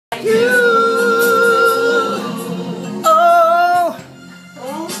you. Oh.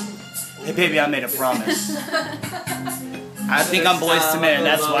 Hey baby, I made a promise. I think I'm boys to men.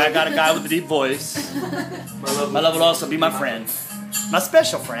 That's why I got a guy with a deep voice. My love will also be my friend. My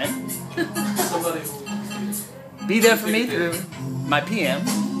special friend. Be there for me through my PM.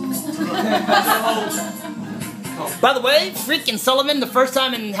 By the way, freaking Sullivan, the first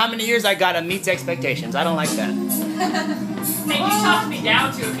time in how many years I got a meets expectations. I don't like that. Hey, you talked me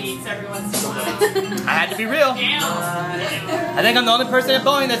down to a meets every once in a while. I had to be real. Damn. I think I'm the only person at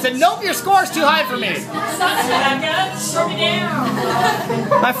Boeing that said, nope, your score's too high for me. Throw me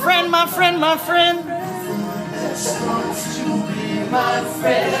down. My friend, my friend, my friend.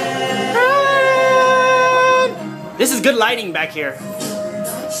 This is good lighting back here.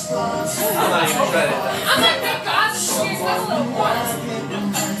 I'm not even credit. I'm like, thank God, this year's got a little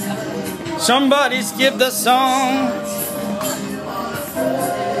warm. Somebody skip the song.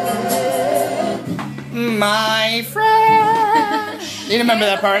 My friend. You remember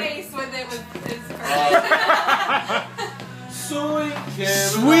that part? Sweet.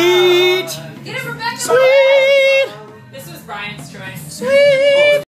 Sweet. Get it, Rebecca. Sweet. This was Brian's choice. Sweet.